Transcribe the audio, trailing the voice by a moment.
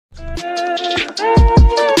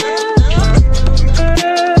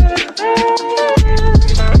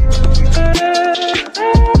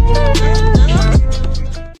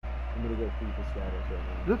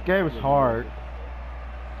game is hard.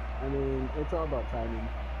 I mean, it's all about timing.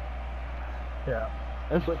 Yeah.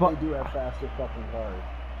 It's But they do have faster fucking cars.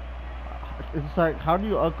 It's like, how do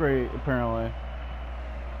you upgrade, apparently?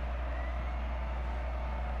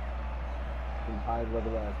 From high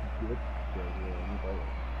level as good.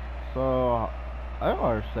 So, I don't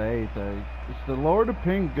understand anything. Is the lower the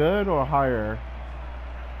ping good or higher?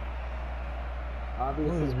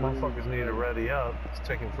 Obviously, These motherfuckers need to ready up. It's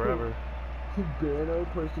taking forever. Gano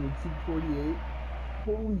person in 248.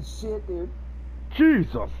 Holy shit, dude.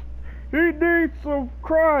 Jesus! He needs some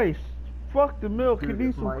Christ! Fuck the milk, Dude, he needs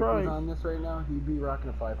if some Mike Christ. was on this right now, he'd be rocking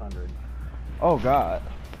a 500. Oh god.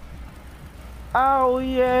 Oh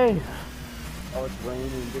yeah! Oh, it's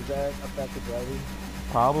raining. Does that affect the driving?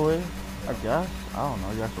 Probably. I guess. I don't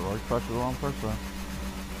know. You guys are really pressure the wrong person.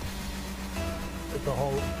 It's a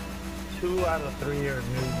whole 2 out of 3 are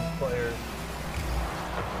new players.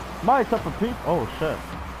 Mike's up for peep. Oh shit.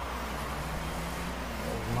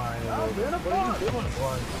 Mine Oh, man, what are you doing?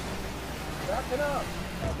 Wrap it up.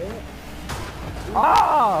 Oh, damn it.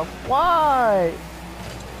 Ah! Why?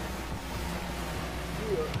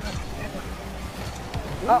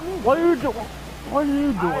 What are you doing? What are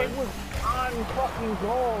you doing? I was on fucking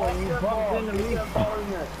goal and you bumped into me.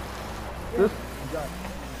 This.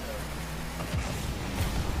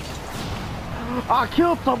 I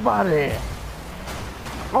killed somebody!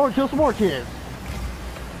 I want to kill some more kids!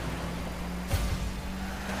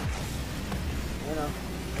 You know,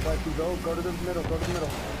 let you go to the middle, go to the middle.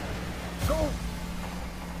 Go!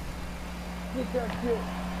 Get that shit!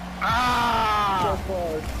 Ah! So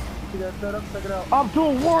far. You see that setup? Check it out. I'm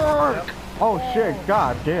doing work! Yep. Oh shit,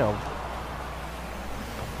 god damn.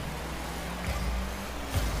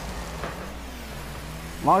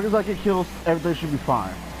 As long as I get kills, everything should be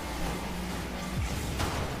fine.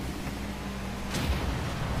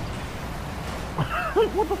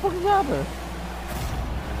 What the fuck is happening?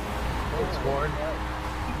 It's scored.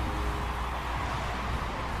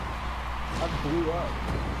 I blew up.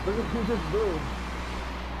 Look at who just blew.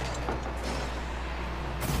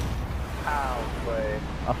 Ow, play.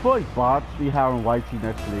 I feel like bots be having white tea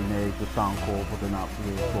next to their names to sound cool, but they're not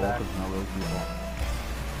really cool because they're not real people.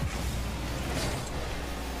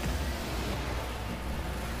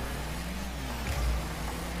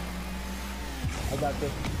 I got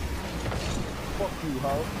this. Fuck you,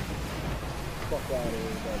 hoe. Fuck out of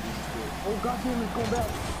here, buddy. Oh, goddamn, it's going back.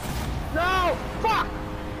 No! Fuck!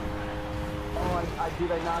 Oh,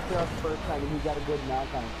 dude, I knocked it out the first time, and he got a good knock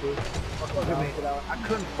on it, too. Look at me. I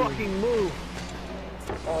couldn't fucking move.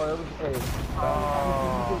 Oh, that was A.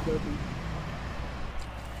 Oh.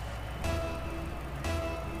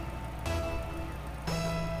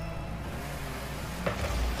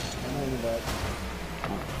 I'm hanging back.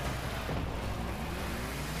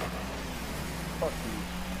 Fuck you.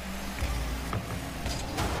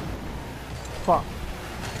 Fuck.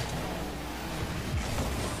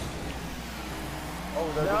 Oh,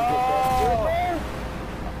 that's no!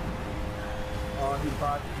 Oh, he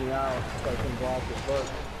boxed me out so I can block it. Look,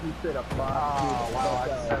 he straight up boxed me. Oh, wow, I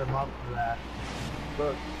set him up for that.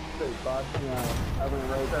 Look, straight boxed me out. I went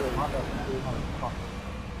right to him.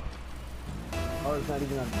 Oh, it's not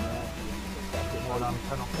even on the map. One on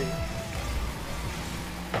penalty.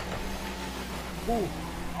 Ooh,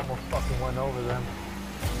 almost fucking went over them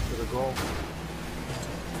to the goal.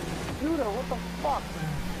 Judo, what the fuck,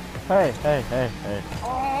 man? Hey.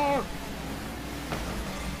 Oh!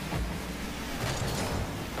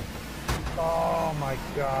 Oh my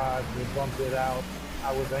god, we bumped it out.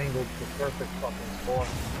 I was angled for perfect fucking score.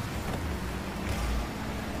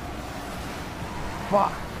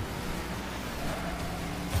 Fuck.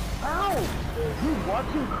 Ow! Dude,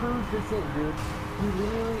 watching Cruz this in, dude. He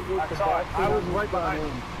literally I saw it. I was right behind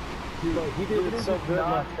him. Dude, he did it so good.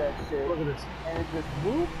 That shit. Look at this. And it just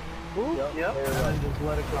whoop. Yep. And then just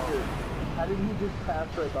let it go. Dude, how did he just pass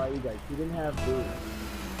right by you guys? He didn't have boost.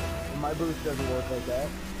 And my boost doesn't work like that.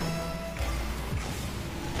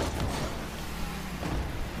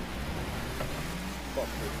 Fuck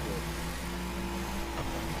this shit.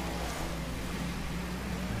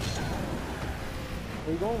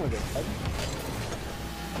 Where you going with it?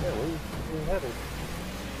 Yeah, where you headed?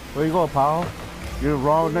 Where you going, pal? You're in the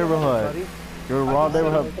wrong neighborhood. You're in the wrong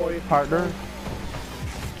neighborhood, partner.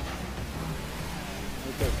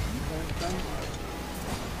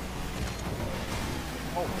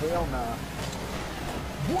 Oh, hell nah.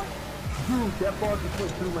 What? Dude, that ball just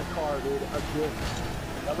went through my car, dude. Again.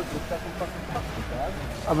 That was the second fucking touch, dad.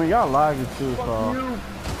 I mean, y'all lagging too, Fuck so. you.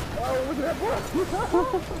 Oh, look at that ball.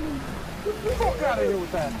 Fuck out of here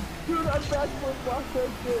with that. Dude, I backflip off that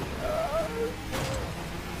shit.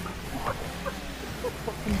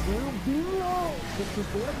 Fucking zero. This is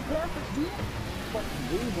what perfect, dude. Fucking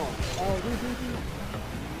zero. Oh,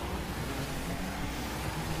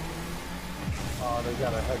 Oh, they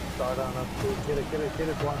got a head start on us, dude. Get it,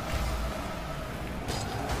 one.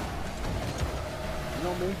 You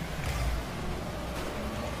know me?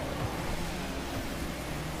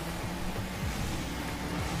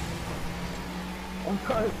 I'm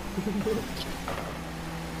sorry.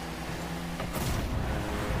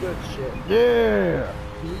 Good shit. Yeah.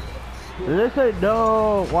 Did they say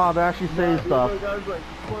no? Wow, they actually say stuff. I was like,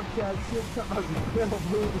 fuck that shit. I was like, damn,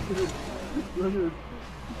 move.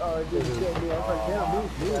 Oh, it didn't get me. I was like, damn,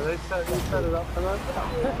 move. Yeah, they set it up for us.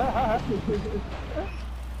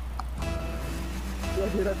 Yeah,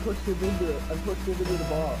 dude, I pushed him into it. I pushed him into the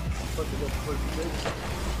ball.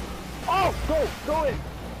 Oh, go in.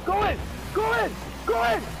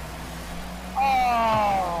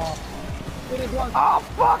 Oh, it is one. Oh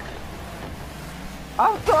fuck!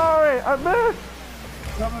 I'm sorry, I missed.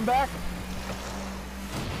 Coming back.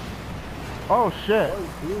 Oh shit!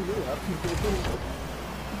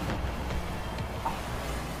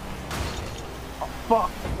 Oh,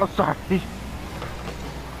 fuck! I'm sorry.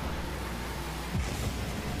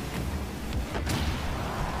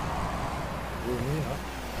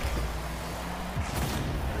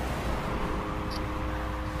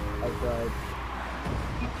 I died.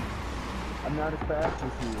 I'm not as fast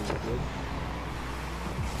as you, dude.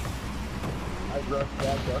 I rushed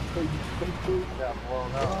back up so you quickly got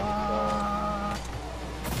blown up.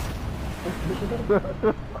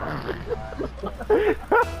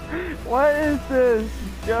 What is this?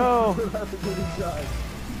 Yo!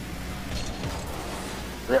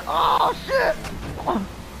 Oh shit!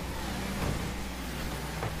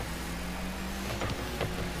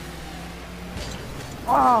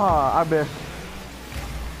 Ah, I missed.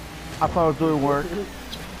 I thought I was doing work.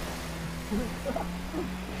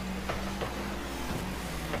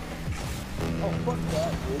 Oh, fuck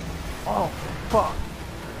that, dude. Oh, fuck.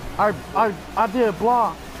 I did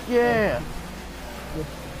block. Yeah.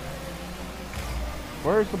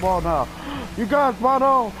 Where's the ball now? You guys,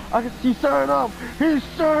 Mono! I can see stirring up! He's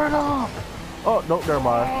stirring up! Oh, no, never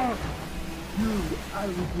mind. Dude, I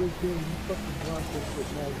was right there. You fucking blocked this shit,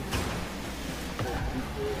 man.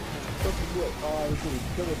 Fucking what? Oh, I was gonna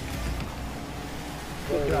kill him.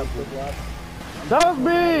 Good job, good block. That was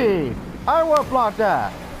me! I want to block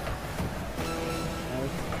that.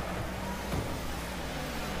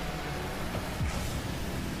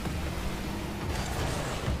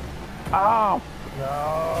 Ow!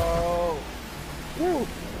 No. Woo.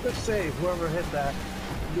 Good save, whoever hit that.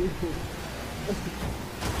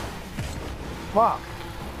 Fuck!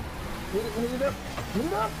 Hit it up! Hit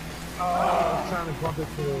it up! Oh, I was trying to bump it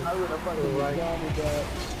to the I would have fucking right. gone with that.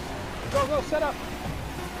 Go, set up!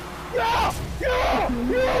 Yeah! Yeah!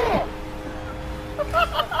 Yeah!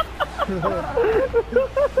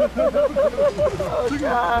 Oh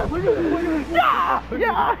god! Look at this! Yeah!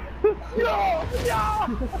 Yeah! Yeah! Yeah!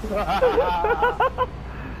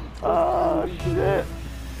 Oh shit!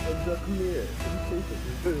 Come here.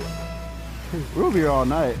 We'll be here all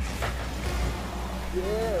night.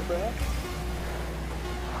 Yeah, bruh.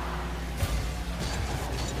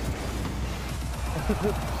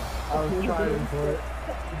 I was trying for it.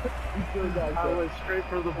 You still got I went straight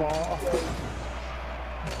for the ball.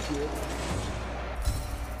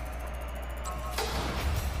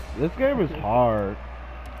 This game is hard.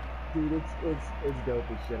 Dude, it's dope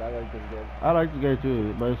as shit. I like this game. I like the game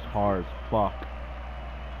too, but it's hard as fuck.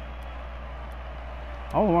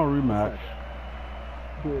 I don't want a rematch.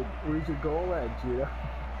 Dude, where's your goal at, Judah?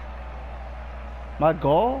 My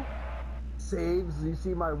goal? Saves. You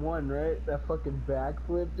see my one, right? That fucking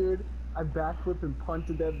backflip, dude. I backflipped and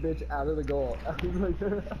punted that bitch out of the goal. I was like,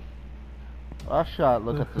 I shot.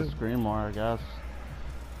 Look at the screen more, I guess.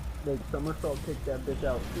 like somersault kick that bitch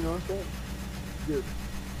out. You know what I'm saying? Dude,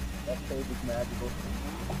 that save is magical.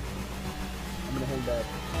 I'm gonna hang back.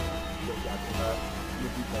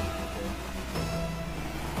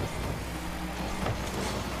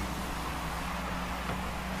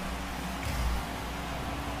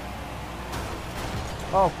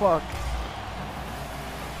 Oh fuck.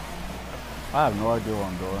 I have no idea what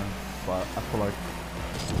I'm doing, but I feel like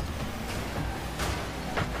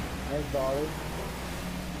Nice volley.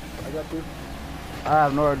 I got this. I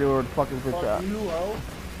have no idea where the fuck is this Fuck at. you, oh.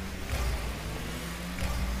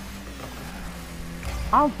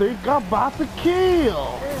 I think I'm about to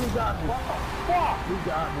kill. And he got me. Fuck! He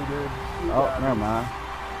got me, dude. He Oh, got never me. mind.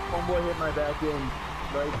 Homeboy hit my back end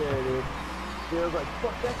right there, dude. Dude, I was like,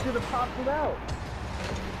 fuck, that should have popped it out.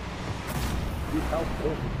 You helped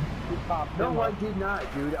him. You popped him No, I up. did not,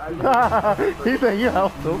 dude. He said you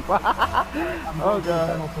helped him. I'm Oh going for the god.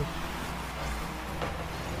 penalty.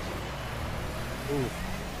 Ooh,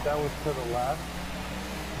 that was to the left.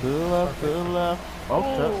 To the left, to the left. Oh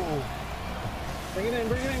shit. Bring it in,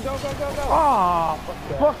 go, go, go, go. Ah,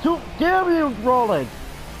 fuck you! Damn you, rolling!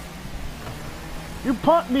 You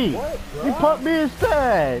punt me! What, bro? You punt me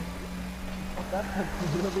instead!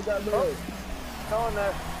 We got Lewis. Go in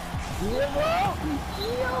there. Yeah, bro.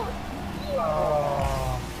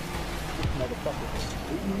 Oh. This motherfucker.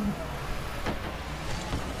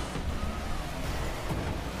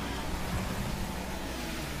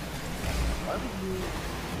 Why would you...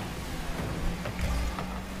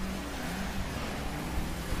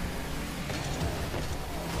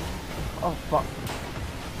 Oh fuck.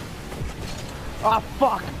 Ah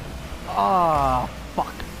fuck! Ah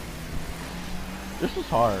fuck. This is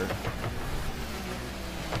hard.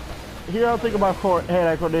 Here I think my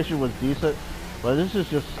hand-eye coordination was decent, but this is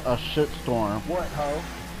just a shit storm. What, ho?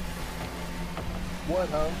 What,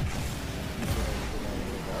 ho?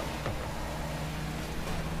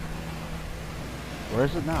 Where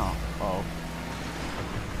is it now? Oh.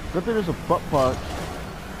 Good thing there's a butt plug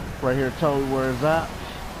right here. Tell me where is that?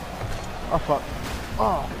 Oh fuck.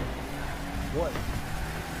 Oh. What?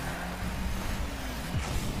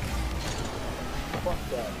 Fuck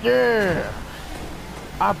that. Yeah!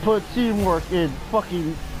 I put teamwork in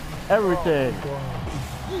fucking everything. Yeah.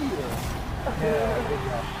 Yeah, good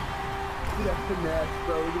job. Look at that finesse,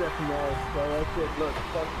 bro. Look at that finesse, bro. That's it. Look,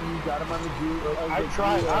 fuck you. Got him on the G. I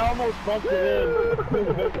tried. I almost bumped it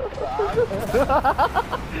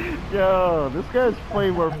in. Yo, this guy's way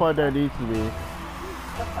more fun than he needs to be.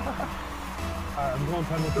 Alright, I'm going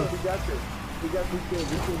penalty. We got this. We got this game.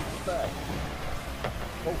 This game's fast.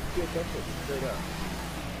 Oh, shit. That's it. Straight up.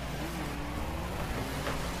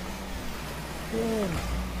 Damn.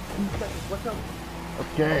 2 seconds. What's up?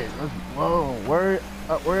 Okay, let's. Whoa, where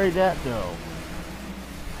did that go?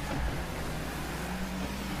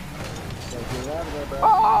 Gotta get out of there, bro.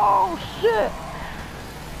 Oh shit!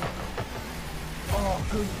 Oh,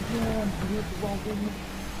 good damn. You hit the wrong thing.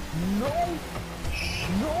 No!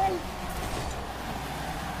 No!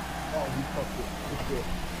 Oh, you fucked it. Good shit.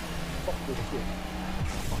 Fuck this shit.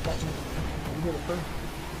 You hit it first.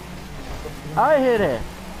 I hit it.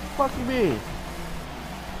 Fuck me.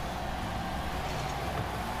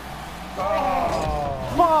 Oh.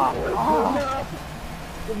 Fuck! Good Oh. enough.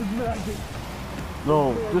 It was magic. No,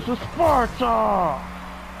 this is Sparta.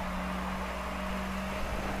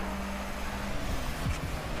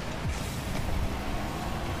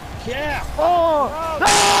 Yeah! Oh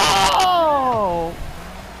no!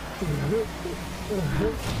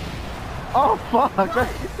 Oh fuck! God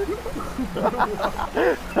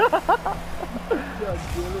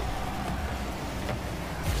damn it.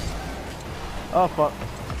 Oh fuck!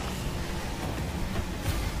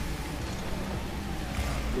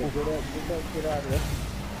 Yeah, get out of there.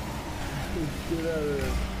 Get out of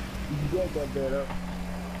there. You got that bad up.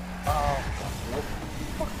 Oh, nope.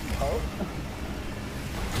 Fuck you, ho.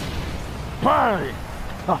 Bang!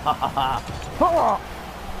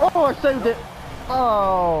 Oh, I saved it!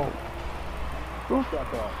 Oh! Oof.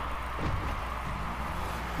 Shut up.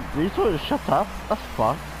 You told me to shut up? That's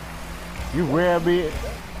fun. You ran me.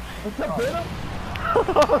 What's up, Venom?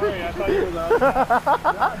 Sorry, I thought you were loud.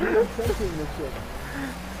 Nah, dude, I'm censoring this shit.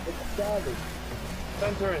 It's savage.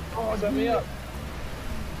 Center it. Oh, Set me yeah. up.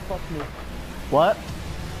 Fuck me. What?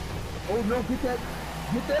 Oh, no, get that.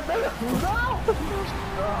 Get that Venom. No! Oh,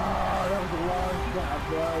 that was a long shot,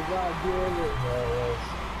 bro. God damn it.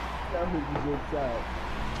 That was a good shot.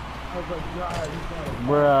 I was like, God, he's not a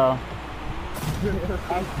Bruh.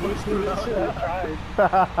 I'm pushed through this shit. I tried.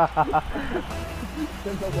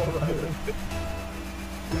 Send up all right.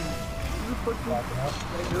 You fucking Backing up.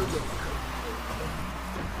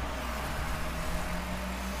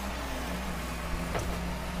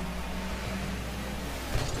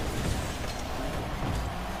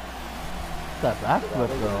 That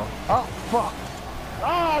backflip though. Oh fuck!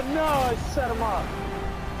 Oh no! I set him up.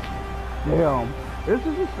 Damn. This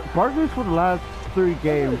is just Barkley's for the last 3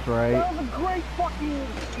 games, right? That was a great fucking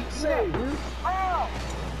save, dude. Oh!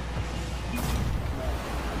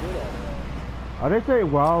 Are they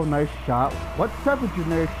saying, wow, nice shot? What type of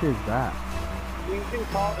generic shit is that? You can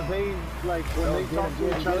call they like when they talk to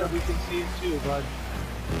each other, we can see it too, bud.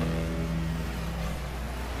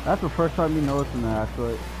 That's the first time you noticing that,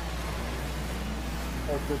 actually.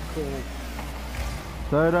 That's just cool.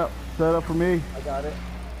 Set it up for me. I got it.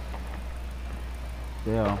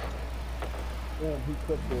 Damn. Damn, he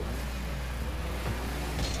clipped it.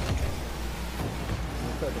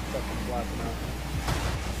 I tried to fucking block him out.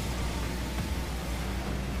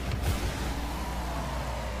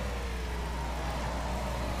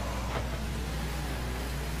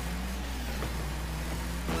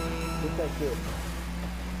 that shit.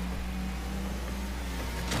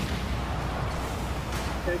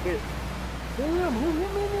 Take it. Damn, who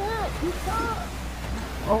hit me in the head? Who shot?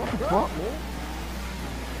 Oh, what the fuck? Man.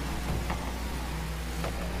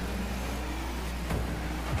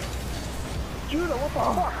 Judo, what the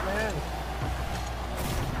fuck, man?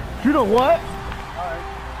 Judo what? Alright.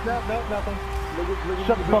 No, nothing. Look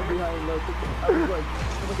Shut the fuck up. behind. I was like,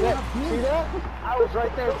 see that? I was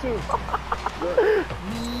right there too.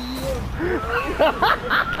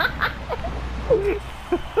 You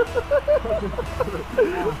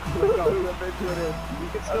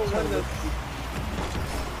can still win this.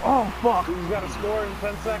 Oh, fuck. He's got to score in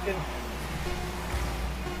 10 seconds.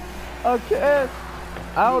 Okay.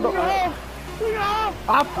 I don't know.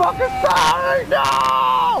 I'm fucking sorry.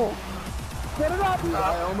 No! Set it up!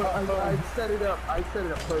 I set it up. I set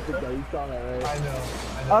it up perfect though. You saw that, right? I know.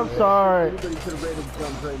 I'm sorry. Anybody could have rated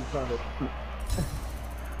jump right in front of it.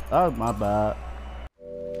 That was my bad.